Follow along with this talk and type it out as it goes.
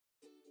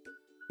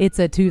It's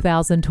a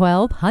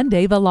 2012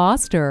 Hyundai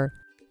Veloster.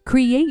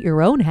 Create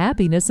your own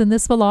happiness in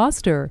this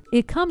Veloster.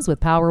 It comes with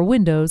power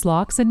windows,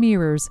 locks and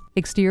mirrors,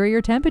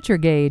 exterior temperature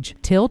gauge,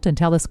 tilt and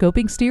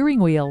telescoping steering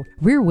wheel,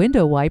 rear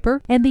window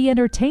wiper, and the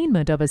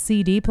entertainment of a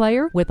CD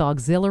player with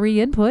auxiliary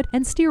input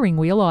and steering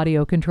wheel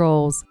audio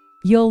controls.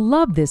 You'll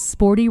love this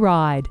sporty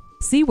ride.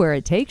 See where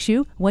it takes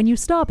you when you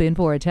stop in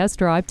for a test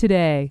drive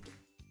today.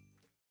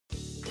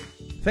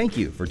 Thank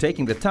you for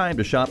taking the time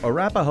to shop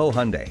Arapahoe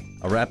Hyundai.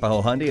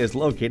 Arapahoe Hyundai is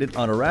located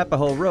on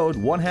Arapahoe Road,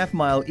 1/2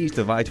 mile east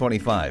of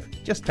I-25,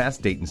 just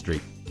past Dayton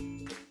Street.